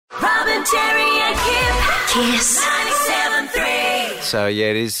Jerry and Kim. Kiss 97.3. So, yeah,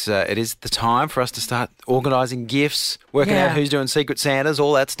 it is the time for us to start organising gifts, working out who's doing Secret Santas,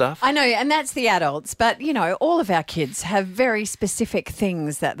 all that stuff. I know, and that's the adults. But, you know, all of our kids have very specific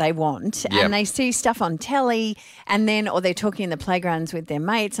things that they want and they see stuff on telly or they're talking in the playgrounds with their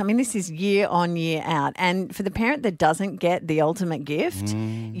mates. I mean, this is year on, year out. And for the parent that doesn't get the ultimate gift,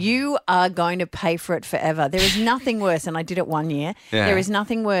 you are going to pay for it forever. There is nothing worse, and I did it one year, there is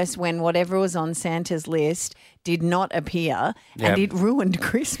nothing worse when whatever was on Santa's list did not appear and it ruined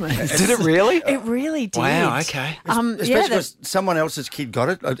Christmas. Did it really? It really did. Wow, okay. Especially because someone else's kid got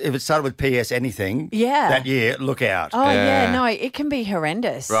it. If it started with PS anything that year, look out. Oh, yeah, no, it can be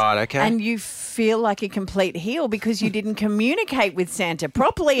horrendous. Right, okay. And you feel like a complete heel because you didn't communicate with Santa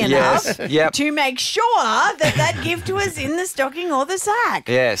properly enough to make sure that gift was in the stocking or the sack.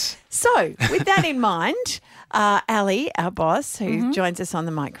 Yes. So, with that in mind, Ali, our boss, who joins us on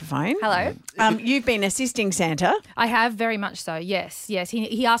the microphone. Hello. You've been assisting Santa. I have, very much so, yes.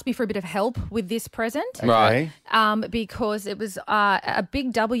 He asked me for a bit of help with this present. Right. Because it was a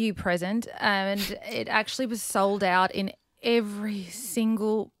Big W present and it actually was sold out in every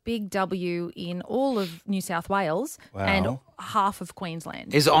single Big W in all of New South Wales and half of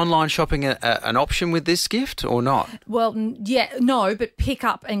Queensland. Is online shopping an option with this gift or not? Well, no, but pick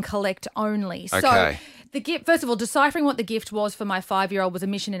up and collect only. Okay. So the gift, first of all, deciphering what the gift was for my 5-year-old was a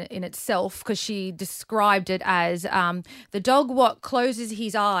mission in itself because she described it as the dog what closes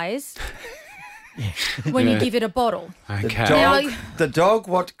his eyes when you give it a bottle. Okay. The dog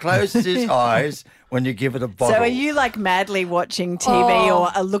what closes his eyes when you give it a bottle. So are you like madly watching TV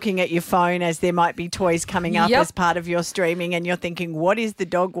or looking at your phone as there might be toys coming up as part of your streaming and you're thinking, what is the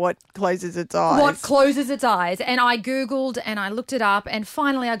dog what closes its eyes? What closes its eyes? And I Googled and I looked it up and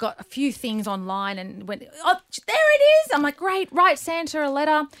finally I got a few things online and went, oh, there it is. I'm like, great, write Santa a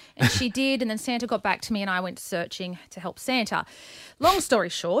letter. And she did. And then Santa got back to me and I went searching to help Santa. Long story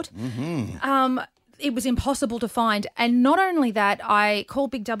short, it was impossible to find. And not only that, I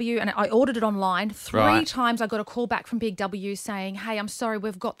called Big W and I ordered it online. Three times I got a call back from Big W saying, hey, I'm sorry,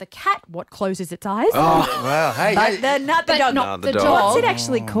 we've got the cat what closes its eyes. Oh, wow. Hey, not the dog. Not the dog. What's it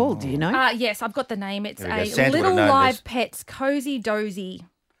actually called, do you know? Yes, I've got the name. It's a Santa Little would have known Live this. Pets Cozy Dozy.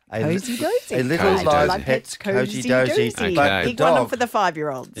 Cozy Dozy. A Little Cozy Live Dozy. Pets Cozy Dozy. Okay. But the Big one dog, for the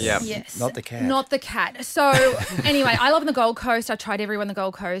 5-year-olds. Yep. Yes. not the cat. Not the cat. So anyway, I live on the Gold Coast. I tried everywhere on the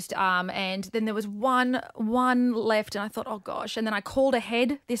Gold Coast. And then there was one left and I thought, oh gosh. And then I called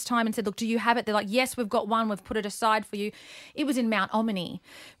ahead this time and said, look, do you have it? They're like, yes, we've got one. We've put it aside for you. It was in Mount Omni,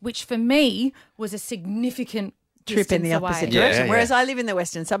 which for me was a significant trip in the distance opposite away. direction. Yeah. Whereas I live in the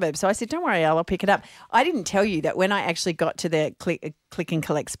western suburbs. So I said, don't worry, I'll pick it up. I didn't tell you that when I actually got to the click and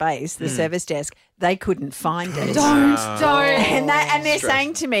collect space, the service desk, they couldn't find it. Don't. And they're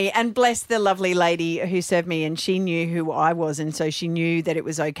saying to me, and bless the lovely lady who served me, and she knew who I was, and so she knew that it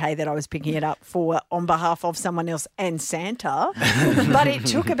was okay that I was picking it up on behalf of someone else and Santa. But it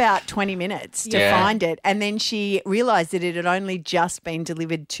took about 20 minutes to find it, and then she realised that it had only just been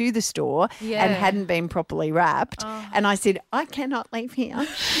delivered to the store and hadn't been properly wrapped. And I said, I cannot leave here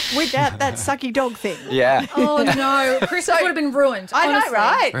without that sucky dog thing. Yeah. Oh no, Christmas would have been ruined. I know, honestly.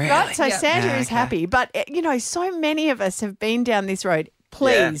 right? Really? Right. So Yeah. Santa is happy, but you know, so many of us have been down this road.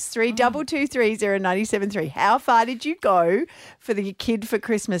 Please, 32230973. How far did you go for the kid for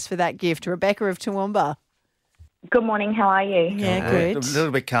Christmas for that gift? Rebecca of Toowoomba. Good morning. How are you? Yeah, A good.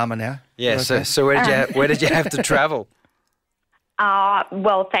 little bit calmer now. Yeah, so where did you have to travel?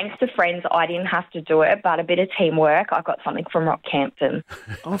 Well, thanks to friends, I didn't have to do it, but a bit of teamwork. I got something from Rockhampton.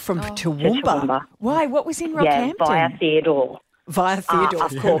 Oh, from Toowoomba. Toowoomba. Why? What was in Yeah, Rockhampton? via Theodore. Via Theodore. A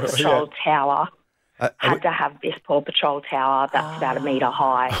Paw Patrol tower. Had to have this Paw Patrol tower that's about 1 metre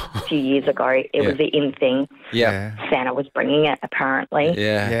high. A few years ago, it was the in thing. Yeah. Santa was bringing it, apparently.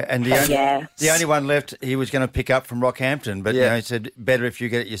 Yeah. And the only one left he was going to pick up from Rockhampton, but you know, he said, better if you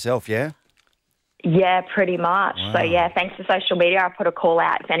get it yourself, yeah? Yeah, pretty much. Wow. So, yeah, thanks to social media, I put a call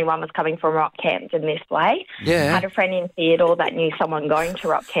out if anyone was coming from Rockhampton this way. Yeah. I had a friend in Theodore that knew someone going to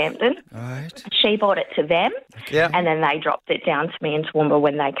Rockhampton. Right. She bought it to them, Yeah. and then they dropped it down to me in Toowoomba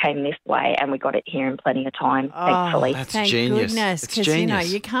when they came this way, and we got it here in plenty of time, thankfully. That's Thank genius. goodness, It's because you know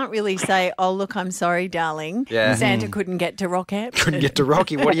genius. you can't really say, "Oh, look, I'm sorry, darling." Yeah. Santa couldn't get to Rockhampton. Couldn't get to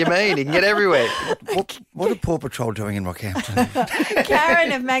Rocky. What do you mean? He can get everywhere. What are Paw Patrol doing in Rockhampton?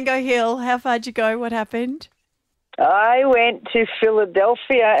 Karen of Mango Hill, how far'd you go? What happened? I went to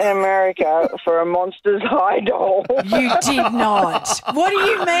Philadelphia in America for a Monsters High doll. You did not. What do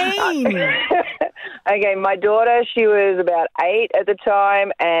you mean? Okay, my daughter, she was about 8 at the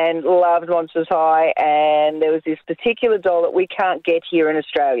time and loved Monsters High, and there was this particular doll that we can't get here in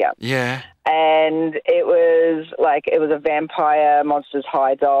Australia. Yeah. And it was a vampire Monsters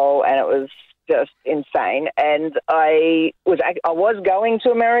High doll, and it was just insane. And I was going to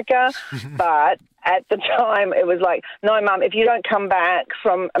America, but at the time it was like, no, Mum, if you don't come back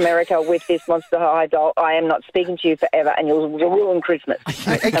from America with this Monster High doll, I am not speaking to you forever, and you'll ruin Christmas.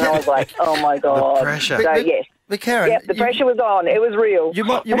 And I was like, oh my God. The pressure. So yes. But Karen, Yep, the pressure was on. It was real. You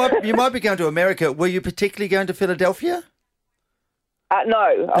might be going to America. Were you particularly going to Philadelphia? No,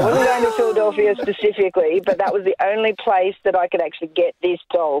 I wasn't going to Philadelphia specifically, but that was the only place that I could actually get this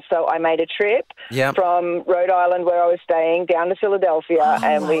doll. So I made a trip from Rhode Island, where I was staying, down to Philadelphia,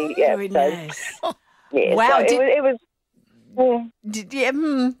 and we Nice. Wow, So it was.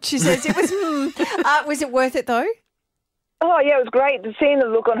 She says it was. Was it worth it though? Oh, yeah, it was great. Seeing the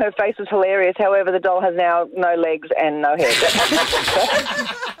look on her face was hilarious. However, the doll has now no legs and no head.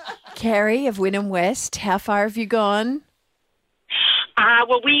 Carrie of Wynnum West, how far have you gone?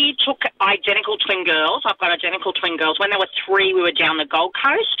 Well, we took identical twin girls. I've got identical twin girls. When they were 3, we were down the Gold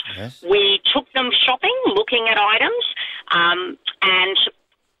Coast. Yes. We took them shopping, looking at items, and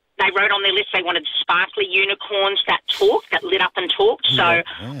they wrote on their list they wanted sparkly unicorns that talked, that lit up and talked. So I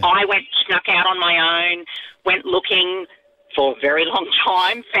snuck out on my own, went looking for a very long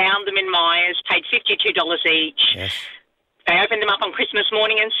time, found them in Myers, paid $52 each. Yes. They opened them up on Christmas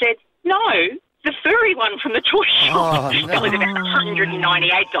morning and said, no, the furry one from the toy shop. Oh, no. That was about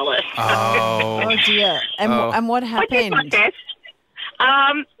 $198. Oh dear. And what happened? I did my best.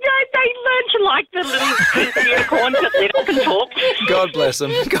 They learned to like the little unicorns that lit up and talked. God bless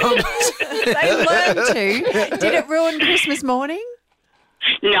them. God bless them. They learned to. Did it ruin Christmas morning?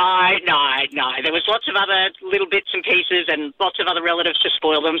 No. There was lots of other little bits and pieces and lots of other relatives to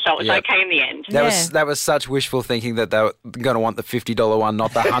spoil them, so it was okay in the end. That was such wishful thinking that they were going to want the $50 one,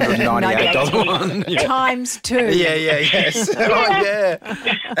 not the $198 one. Times 2. Yes.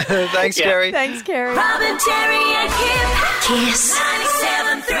 Thanks, Kerry. Thanks, Kerry. Robin, Terry, and Kip. Kiss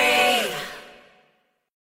 97.3.